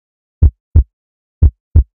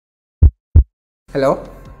Hello,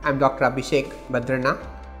 I'm Dr. Abhishek Bhadranna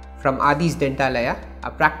from Adi's Dentalaya,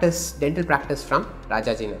 a dental practice from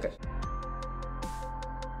Rajajinagar.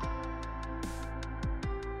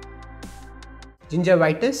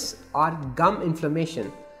 Gingivitis or gum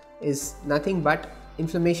inflammation is nothing but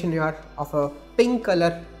inflammation of a pink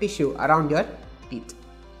color tissue around your teeth.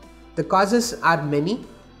 The causes are many.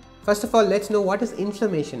 First of all, let's know what is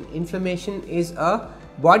inflammation. Inflammation is a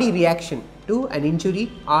body reaction to an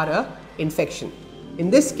injury or a infection. In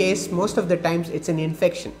this case, most of the times it's an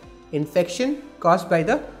infection. Infection caused by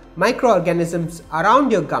the microorganisms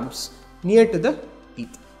around your gums near to the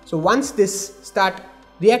teeth. So once this start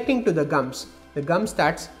reacting to the gum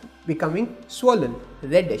starts becoming swollen,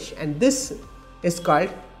 reddish, and this is called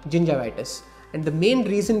gingivitis. And the main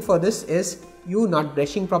reason for this is you not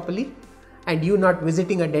brushing properly, and you not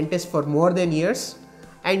visiting a dentist for more than years,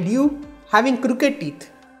 and you having crooked teeth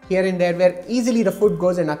here and there where easily the food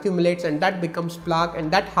goes and accumulates, and that becomes plaque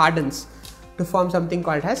and that hardens to form something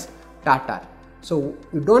called as tartar. So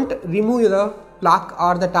you don't remove the plaque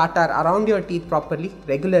or the tartar around your teeth properly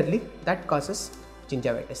regularly, that causes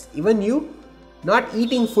gingivitis. Even you not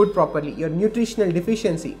eating food properly, your nutritional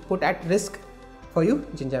deficiency put at risk for you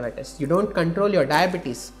gingivitis. You don't control your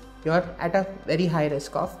diabetes, you are at a very high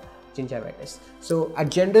risk of gingivitis. So a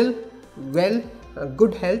general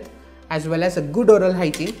good health as well as a good oral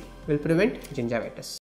hygiene will prevent gingivitis.